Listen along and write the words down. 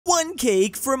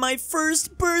cake for my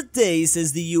first birthday,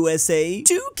 says the USA.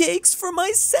 2 cakes for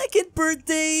my second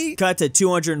birthday. Cut to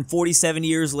 247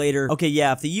 years later. Okay,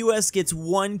 yeah, if the US gets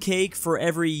 1 cake for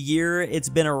every year it's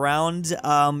been around,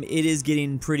 it is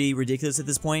getting pretty ridiculous at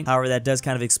this point. However, that does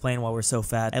kind of explain why we're so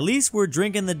fat. At least we're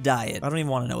drinking the diet. I don't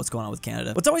even want to know what's going on with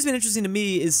Canada. What's always been interesting to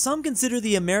me is some consider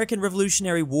the American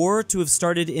Revolutionary War to have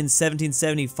started in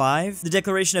 1775. The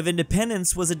Declaration of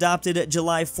Independence was adopted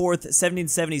July 4th,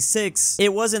 1776.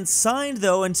 It wasn't signed,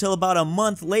 though, until about a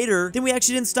month later. Then we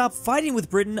actually didn't stop fighting with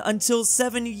Britain until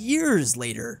 7 years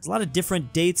later. There's a lot of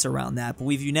different dates around that, but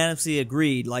we've unanimously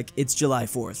agreed, like, it's July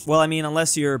 4th. Well, I mean,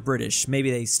 unless you're British, maybe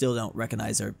they still don't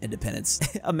recognize our independence.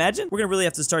 Imagine? We're gonna really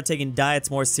have to start taking diets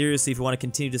more seriously if we want to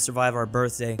continue to survive our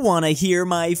birthday. Wanna hear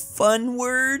my fun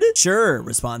word? Sure,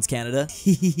 responds Canada.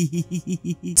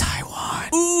 Taiwan.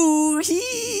 Ooh,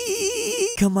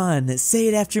 hee. Come on, say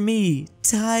it after me.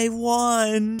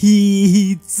 Taiwan.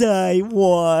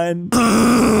 Taiwan.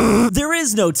 There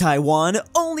is no Taiwan,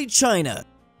 only China.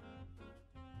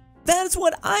 That's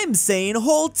what I'm saying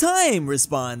whole time,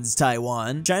 responds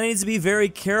Taiwan. China needs to be very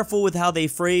careful with how they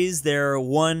phrase their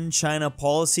one China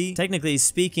policy. Technically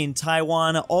speaking,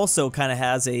 Taiwan also kind of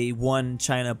has a one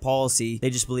China policy. They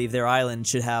just believe their island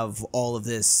should have all of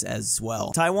this as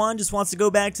well. Taiwan just wants to go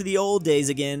back to the old days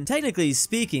again. Technically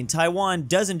speaking, Taiwan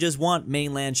doesn't just want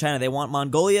mainland China. They want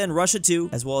Mongolia and Russia too,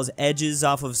 as well as edges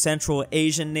off of Central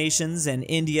Asian nations and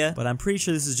India. But I'm pretty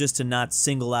sure this is just to not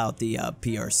single out the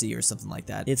PRC or something like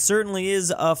that. It's certainly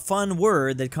is a fun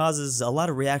word that causes a lot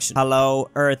of reaction. Hello,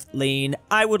 Earthling.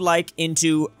 I would like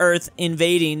into Earth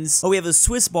invadings. Oh, we have a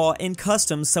Swiss ball in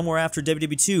customs somewhere after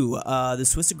WW2. The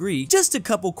Swiss agree. Just a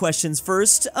couple questions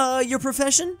first. Your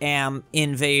profession? Am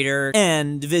invader.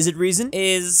 And visit reason?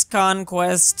 Is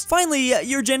conquest. Finally,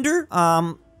 your gender?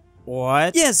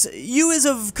 What? Yes, you is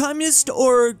of communist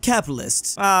or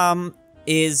capitalist?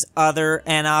 Is other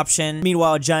an option?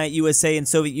 Meanwhile, a giant USA and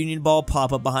Soviet Union ball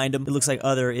pop up behind him. It looks like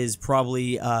other is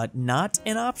probably not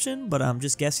an option, but I'm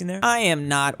just guessing there. I am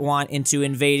not want into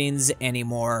invadings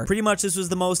anymore. Pretty much this was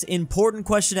the most important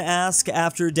question to ask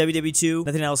after WW2.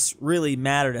 Nothing else really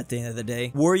mattered at the end of the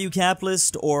day. Were you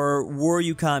capitalist or were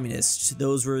you communist?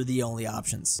 Those were the only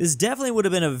options. This definitely would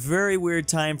have been a very weird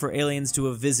time for aliens to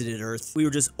have visited Earth. We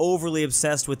were just overly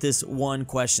obsessed with this one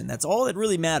question. That's all that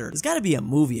really mattered. There's gotta be a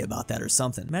movie about that or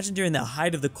something. Imagine during the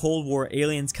height of the Cold War,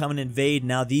 aliens come and invade,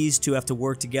 now these two have to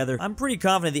work together. I'm pretty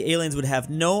confident the aliens would have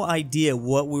no idea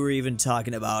what we were even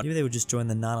talking about. Maybe they would just join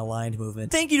the non-aligned movement.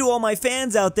 Thank you to all my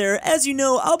fans out there. As you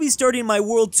know, I'll be starting my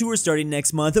world tour starting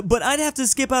next month, but I'd have to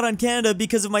skip out on Canada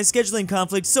because of my scheduling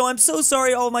conflict, so I'm so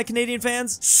sorry all of my Canadian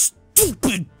fans.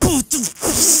 Stupid.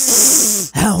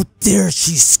 How dare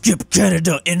she skip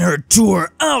Canada in her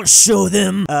tour? I'll show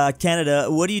them. Canada,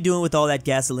 what are you doing with all that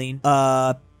gasoline?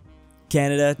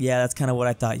 Canada? Yeah, that's kind of what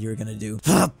I thought you were gonna do.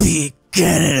 Happy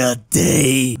Canada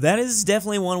Day! That is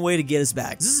definitely one way to get us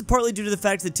back. This is partly due to the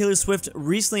fact that Taylor Swift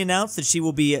recently announced that she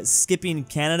will be skipping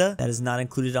Canada. That is not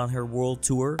included on her world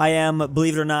tour. I am,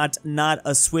 believe it or not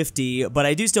a Swiftie, but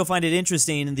I do still find it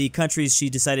interesting the countries she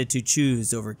decided to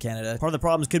choose over Canada. Part of the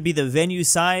problems could be the venue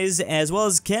size, as well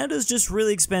as Canada's just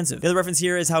really expensive. The other reference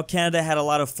here is how Canada had a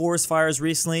lot of forest fires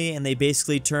recently, and they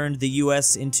basically turned the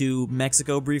US into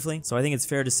Mexico briefly. So I think it's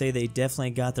fair to say they definitely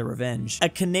got their revenge. A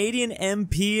Canadian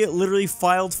MP literally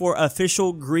filed for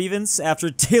official grievance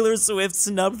after Taylor Swift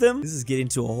snubbed them. This is getting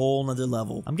to a whole nother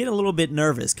level. I'm getting a little bit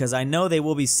nervous because I know they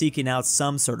will be seeking out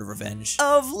some sort of revenge.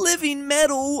 Of living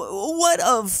metal, what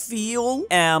of feel?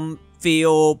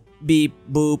 Feel, beep,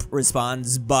 boop,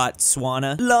 responds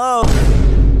Botswana. Love.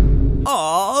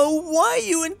 Aw, why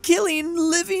you in killing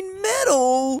living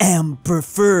metal?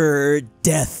 Prefer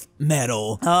death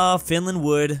metal. Finland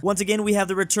would. Once again, we have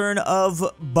the return of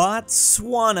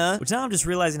Botswana, which now I'm just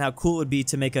realizing how cool it would be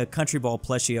to make a Countryball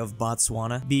plushie of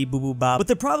Botswana. Bee boo boo bop. But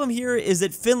the problem here is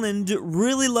that Finland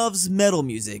really loves metal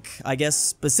music. I guess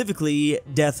specifically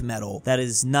death metal. That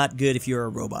is not good if you're a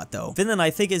robot though. Finland, I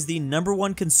think, is the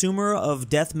 #1 consumer of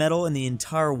death metal in the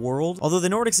entire world. Although the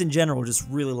Nordics in general just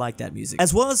really like that music.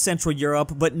 As well as Central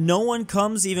Europe, but no one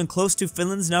comes even close to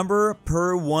Finland's number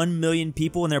per 1 million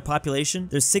people in their population.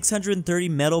 There's 630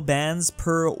 metal bands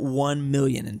per 1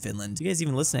 million in Finland. Do you guys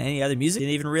even listen to any other music?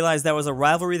 Didn't even realize that was a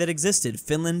rivalry that existed.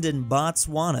 Finland and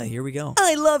Botswana. Here we go.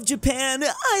 I love Japan.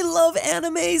 I love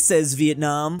anime, says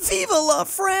Vietnam. Viva la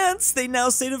France, they now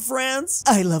say to France.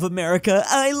 I love America.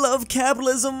 I love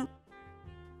capitalism.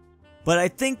 But I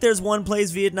think there's one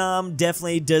place Vietnam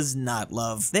definitely does not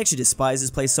love. They actually despise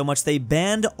this place so much they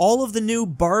banned all of the new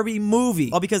Barbie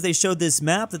movie, all because they showed this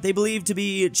map that they believe to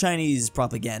be Chinese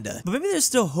propaganda. But maybe there's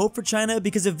still hope for China,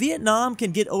 because if Vietnam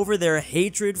can get over their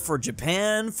hatred for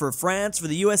Japan, for France, for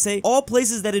the USA, all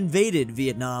places that invaded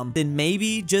Vietnam, then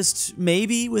maybe, just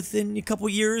maybe, within a couple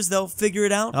years, they'll figure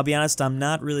it out. I'll be honest, I'm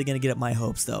not really gonna get up my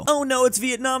hopes though. Oh no, it's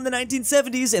Vietnam, the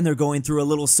 1970s, and they're going through a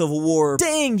little civil war.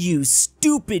 Dang you,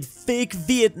 stupid fake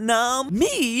Vietnam.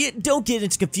 Me? Don't get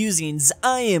into confusings.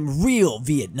 I am real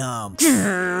Vietnam.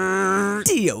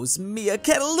 Dios mia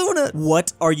Cataluna.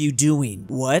 What are you doing?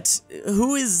 What?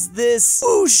 Who is this?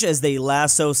 Whoosh, as they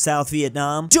lasso South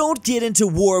Vietnam. Don't get into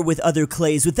war with other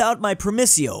clays without my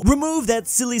permissio. Remove that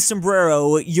silly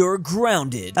sombrero. You're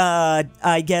grounded.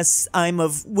 I guess I'm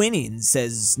of winning,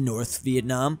 says North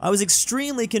Vietnam. I was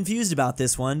extremely confused about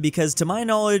this one because to my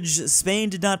knowledge, Spain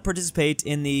did not participate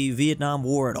in the Vietnam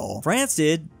War at all. France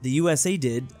did. The USA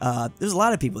did. There's a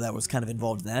lot of people that was kind of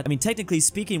involved in that. I mean, technically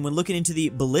speaking, when looking into the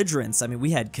belligerents, I mean,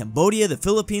 we had Cambodia, the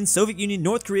Philippines, Soviet Union,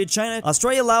 North Korea, China,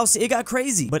 Australia, Laos. It got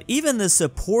crazy. But even the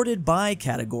supported by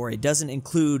category doesn't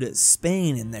include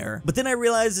Spain in there. But then I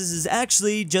realized this is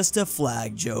actually just a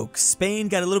flag joke. Spain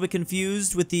got a little bit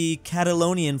confused with the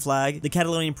Catalonian flag. The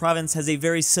Catalonian province has a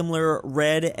very similar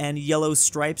red and yellow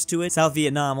stripes to it. South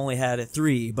Vietnam only had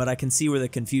 3, but I can see where the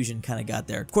confusion kind of got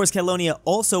there. Of course, Catalonia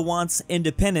also wants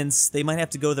independence. They might have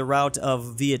to go the route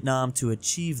of Vietnam to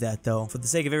achieve that, though. For the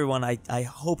sake of everyone, I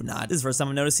hope not. This is the first time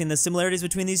I'm noticing the similarities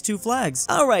between these two flags.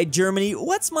 Alright, Germany,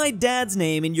 what's my dad's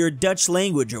name in your Dutch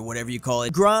language, or whatever you call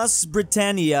it?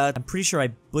 Gross-Britannia. I'm pretty sure I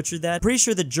butchered that. Pretty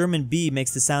sure the German B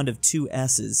makes the sound of 2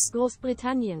 S's.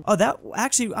 Großbritannien. Oh, that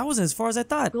actually, I wasn't as far as I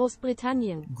thought.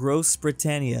 Großbritannien.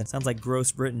 Gross-Britannia. Sounds like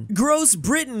Gross Britain. Gross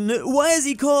Britain? Why is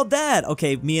he called that?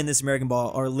 Okay, me and this American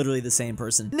ball are literally the same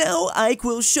person. Now Ike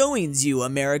will showings you,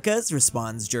 Americas,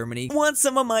 responds Germany. Want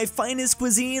some of my finest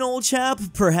cuisine, old chap?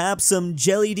 Perhaps some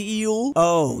jellied eel?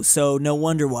 Oh, so no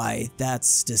wonder why.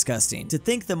 That's disgusting. To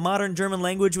think the modern German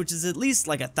language, which is at least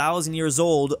like 1,000 years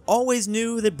old, always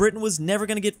knew that Britain was never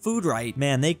gonna get food right.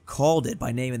 Man, they called it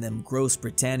by naming them Gross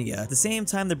Britannia. At the same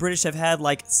time, the British have had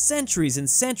like centuries and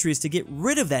centuries to get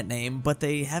rid of that name, but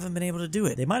they haven't been able to do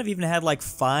it. They might have even had like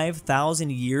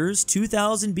 5,000 years,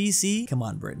 2000 BC. Come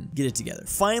on, Britain, get it together.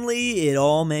 Finally, it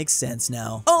all makes sense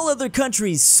now. All other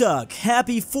countries suck.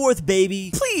 Happy 4th,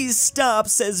 baby. Please stop,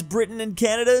 says Britain and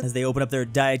Canada as they open up their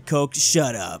Diet Coke.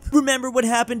 Shut up. Remember what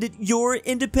happened at your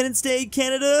Independence Day,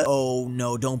 Canada? Oh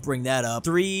no, don't bring that up.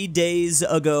 3 days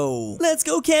ago. Let's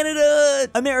go, Canada!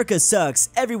 America sucks.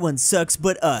 Everyone sucks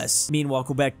but us. Meanwhile,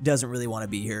 Quebec doesn't really want to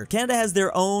be here. Canada has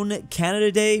their own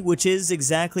Canada Day, which is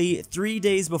exactly 3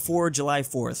 days before July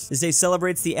 4th. This day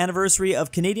celebrates the anniversary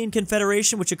of Canadian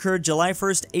Confederation, which occurred July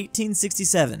 1st,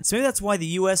 1867. So maybe that's why the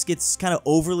US gets kind of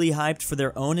overly hyped for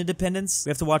their own independence. We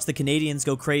have to watch the Canadians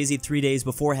go crazy 3 days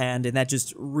beforehand, and that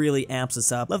just really amps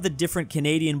us up. Love the different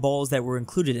Canadian balls that were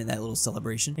included in that little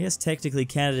celebration. I guess technically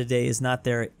Canada Day is not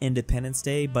their Independence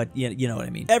Day, but you know what I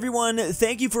mean. Everyone,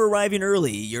 thank you for arriving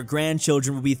early. Your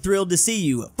grandchildren will be thrilled to see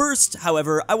you. First,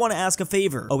 however, I want to ask a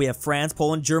favor. Oh, we have France,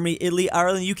 Poland, Germany, Italy,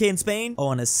 Ireland, UK, and Spain.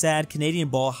 Oh, and a sad Canadian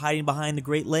ball hiding behind the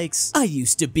Great Lakes. I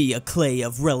used to be a clay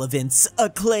of relevance, a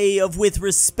clay of with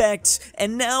respect,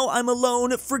 and now I'm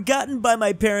alone, forgotten by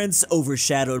my parents,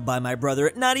 overshadowed by my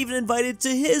brother, not even invited to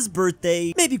his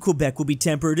birthday. Maybe Quebec will be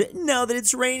tempered now that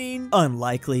it's raining.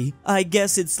 Unlikely. I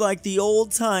guess it's like the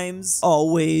old times.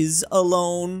 Always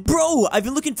alone. Bro, I've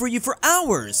been looking for you for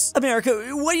hours. America,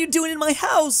 what are you doing in my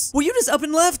house? Well, you just up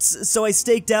and left, so I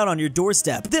staked out on your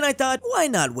doorstep. Then I thought, why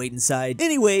not wait inside?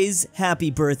 Anyways,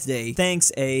 happy birthday.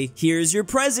 Thanks, A. Here's your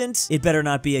present. It better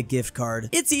not be a gift card.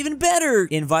 It's even better.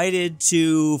 Invited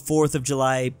to 4th of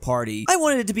July party. I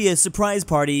wanted it to be a surprise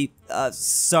party.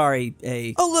 Sorry,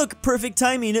 A. Oh look, perfect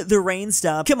timing, the rain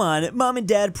stopped. Come on, Mom and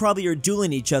Dad probably are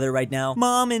dueling each other right now.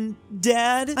 Mom and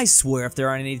Dad? I swear if there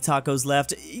aren't any tacos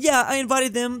left. Yeah, I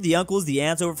invited them, the uncles, the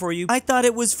aunts over for you. I thought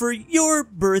it was for your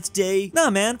birthday. Nah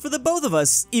man, for the both of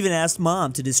us. Even asked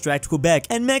Mom to distract Quebec.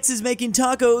 And Mex is making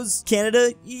tacos.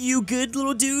 Canada, you good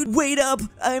little dude? Wait up,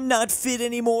 I'm not fit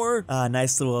anymore.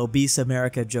 Nice little obese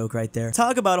America joke right there.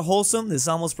 Talk about wholesome, this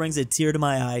almost brings a tear to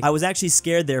my eye. I was actually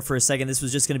scared there for a second this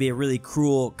was just gonna be a really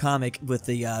cruel comic with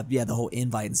the, yeah, the whole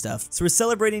invite and stuff. So we're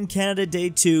celebrating Canada Day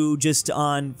 2 just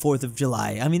on 4th of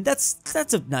July. I mean, that's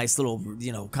a nice little,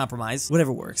 you know, compromise.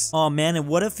 Whatever works. Oh man, and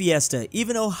what a fiesta.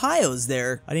 Even Ohio's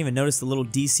there. I didn't even notice the little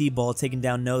DC ball taking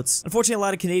down notes. Unfortunately, a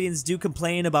lot of Canadians do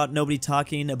complain about nobody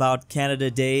talking about Canada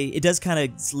Day. It does kind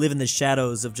of live in the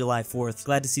shadows of July 4th.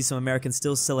 Glad to see some Americans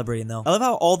still celebrating though. I love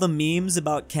how all the memes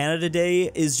about Canada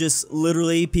Day is just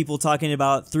literally people talking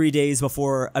about 3 days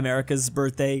before America's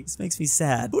birthday. This makes me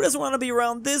sad. Who doesn't want to be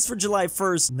around this for July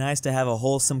 1st? Nice to have a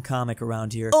wholesome comic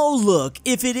around here. Oh look,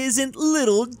 if it isn't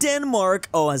little Denmark.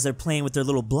 Oh, as they're playing with their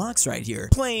little blocks right here.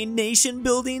 Playing nation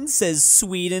building, says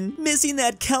Sweden. Missing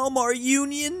that Kalmar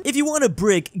Union? If you want a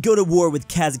brick, go to war with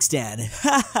Kazakhstan.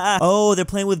 Haha. Oh, they're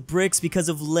playing with bricks because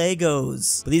of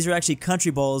Legos. But these are actually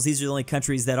country balls. These are the only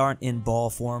countries that aren't in ball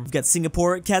form. We've got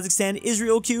Singapore, Kazakhstan,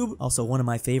 Israel cube. Also one of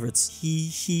my favorites.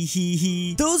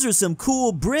 He. Those are some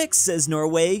cool bricks, says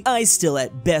Norway. I still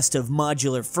at best of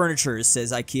modular furniture,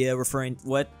 says IKEA, referring,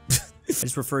 what? I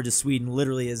just referred to Sweden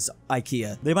literally as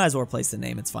IKEA. They might as well replace the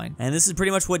name, it's fine. And this is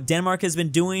pretty much what Denmark has been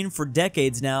doing for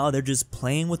decades now. They're just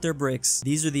playing with their bricks.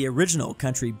 These are the original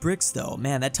country bricks though.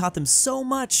 Man, that taught them so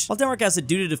much. All Denmark has to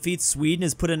do to defeat Sweden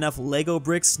is put enough Lego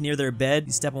bricks near their bed.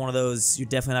 You step on one of those, you're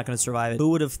definitely not going to survive it. Who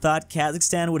would have thought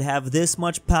Kazakhstan would have this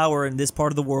much power in this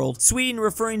part of the world? Sweden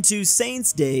referring to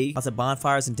Saints Day. Lots of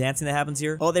bonfires and dancing that happens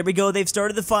here. Oh, there we go. They've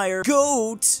started the fire.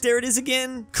 Goat. There it is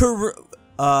again.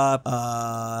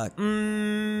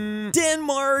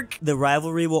 Denmark! The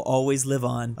rivalry will always live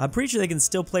on. I'm pretty sure they can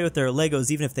still play with their Legos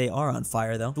even if they are on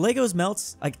fire though. Do Legos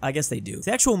melt? I guess they do.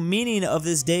 The actual meaning of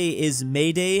this day is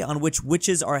May Day, on which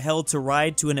witches are held to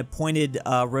ride to an appointed,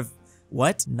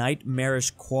 what?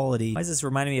 Nightmarish quality. Why is this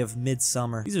reminding me of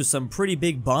Midsummer? These are some pretty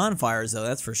big bonfires though,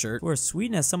 that's for sure. Where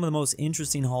Sweden has some of the most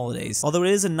interesting holidays. Although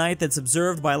it is a night that's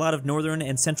observed by a lot of Northern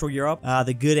and Central Europe.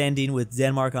 The good ending with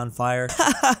Denmark on fire.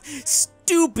 Haha!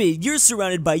 Stupid! You're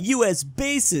surrounded by US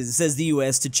bases, says the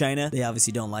US to China. They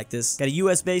obviously don't like this. Got a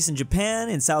US base in Japan,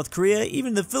 in South Korea,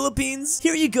 even the Philippines.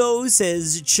 Here you go,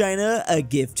 says China, a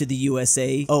gift to the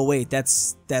USA. Oh wait,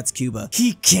 that's Cuba.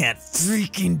 He can't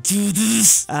freaking do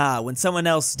this! When someone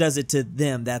else does it to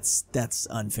them, that's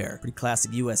unfair. Pretty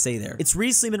classic USA there. It's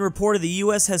recently been reported the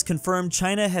US has confirmed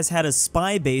China has had a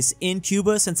spy base in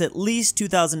Cuba since at least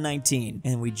 2019.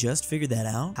 And we just figured that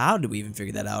out? How did we even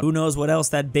figure that out? Who knows what else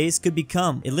that base could become?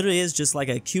 It literally is just like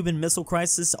a Cuban Missile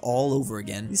Crisis all over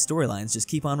again. These storylines just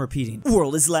keep on repeating.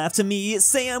 World is laughed to me,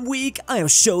 say I'm weak, I'll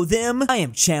show them. I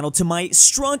am channeled to my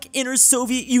strong inner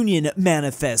Soviet Union,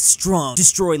 manifest strong.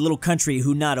 Destroy little country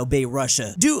who not obey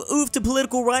Russia. Do oof to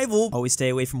political rival. Always stay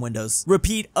away from windows.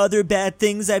 Repeat other bad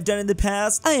things I've done in the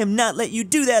past. I am not let you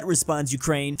do that, responds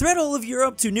Ukraine. Threat all of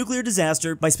Europe to nuclear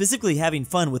disaster by specifically having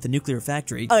fun with a nuclear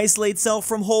factory. Isolate self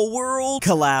from whole world.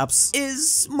 Collapse.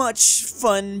 Is much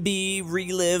fun be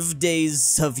relive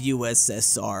days of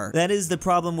USSR. That is the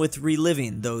problem with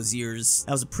reliving those years.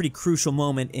 That was a pretty crucial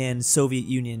moment in Soviet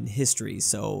Union history,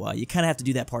 so you kind of have to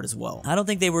do that part as well. I don't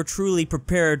think they were truly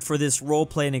prepared for this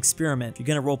roleplay and experiment. If you're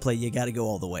gonna roleplay, you gotta go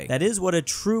all the way. That is what a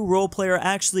true roleplayer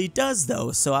actually does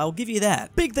though, so I'll give you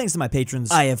that. Big thanks to my patrons.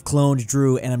 I have cloned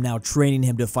Drew and I'm now training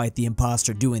him to fight the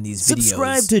imposter doing these videos.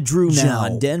 Subscribe to Drew now.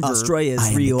 John Denver. Australia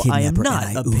is real. I am not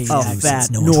a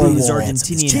aPhatNarwhal.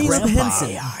 Argentinian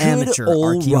Amatuer.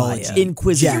 Archaeology,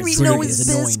 Inquisitor,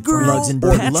 KirinoIsBestGirl,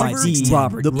 LuxembourgLover,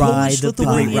 Robert,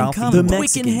 Polish-Lithuanian Commonwealth,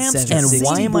 Twickenhamster, and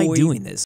why am I doing this?